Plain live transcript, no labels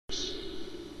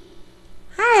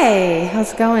Hey,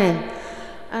 how's it going?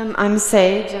 I'm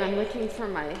Sage, and I'm looking for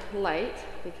my light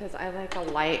because I like a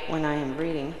light when I am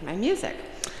reading my music.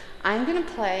 I'm going to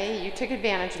play You Took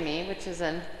Advantage of Me, which is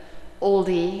an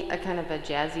oldie, a kind of a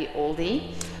jazzy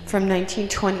oldie from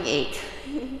 1928.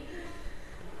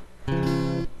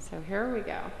 So here we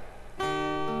go.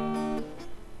 I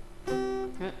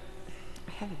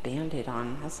have a Band-Aid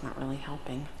on. That's not really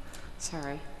helping.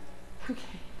 Sorry.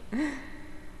 Okay.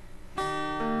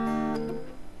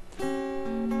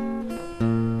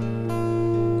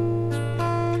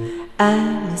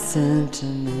 I'm a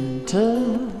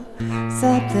sentimental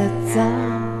sap that's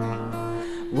all.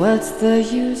 What's the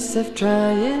use of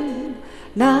trying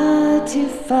not to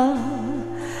fall?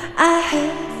 I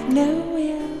have no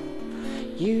will.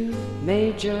 You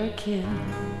made your kill,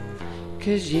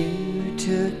 'cause you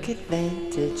took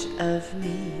advantage of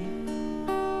me.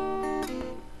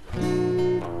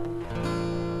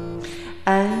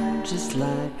 I'm just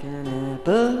like an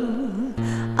apple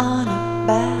on a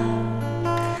bough,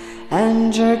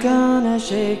 and you're gonna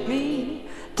shake me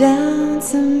down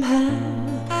somehow.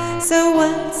 So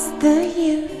what's the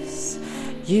use?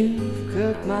 You've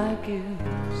cooked my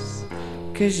goose,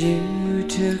 'cause you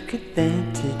took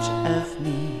advantage of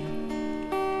me.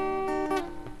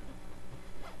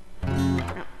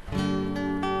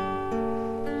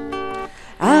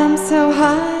 I'm so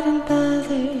hot and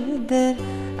bothered that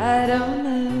I don't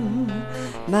know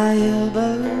my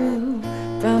elbow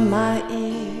from my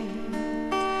ear.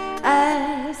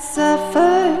 I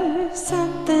suffer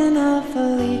something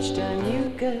awful each time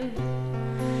you go,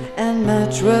 and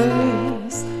much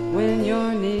worse when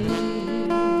you're near.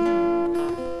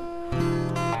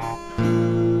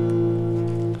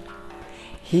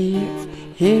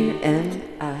 Here am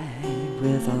I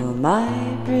with all my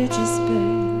bridges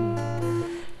burned,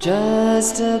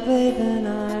 just a babe in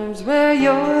arms where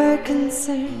you're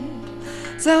concerned.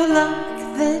 So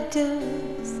lock the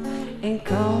doors and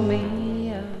call me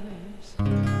yours,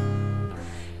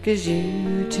 'cause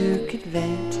you took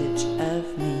advantage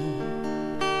of me.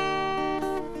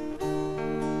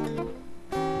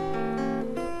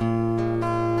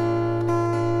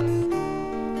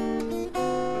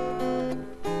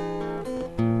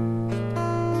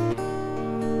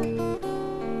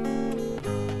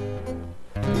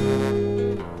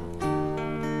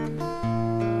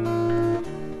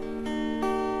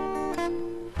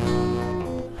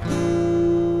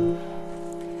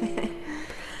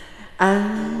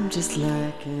 I'm just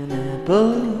like an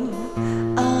apple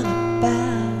on a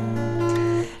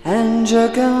bough, and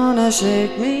you're gonna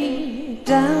shake me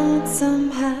down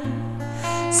somehow.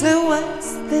 So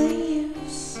what's the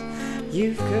use?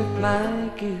 You've cooked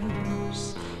my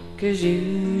goose, 'cause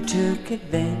you took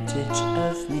advantage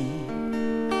of me.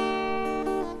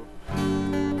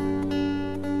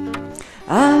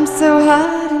 I'm so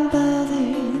hot and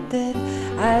bothered that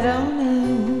I don't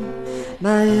know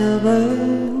my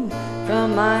elbow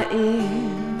from my ear.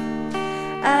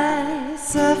 I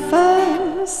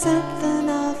suffer something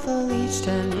awful each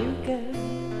time you go,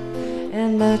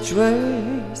 and much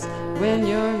worse when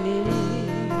you're near.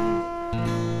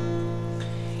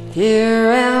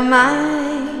 Here am I,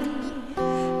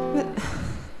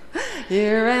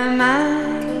 here am I.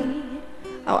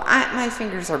 Oh, my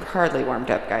fingers are hardly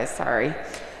warmed up, guys, sorry.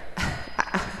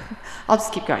 I'll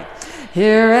just keep going.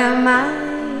 Here am I,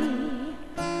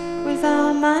 with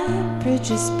all my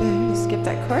bridges burned. Skip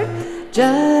that chord.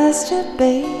 Just a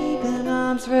babe in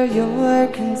arms where you're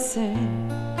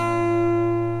concerned.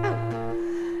 Oh.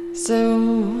 So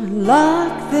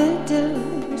lock the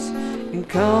doors and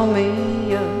call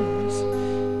me yours,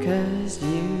 'cause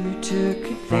you took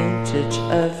advantage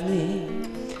of me.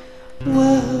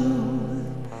 Whoa,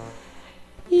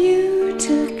 you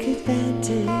took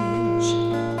advantage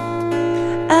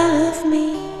of me.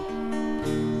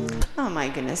 Oh my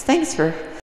goodness, thanks for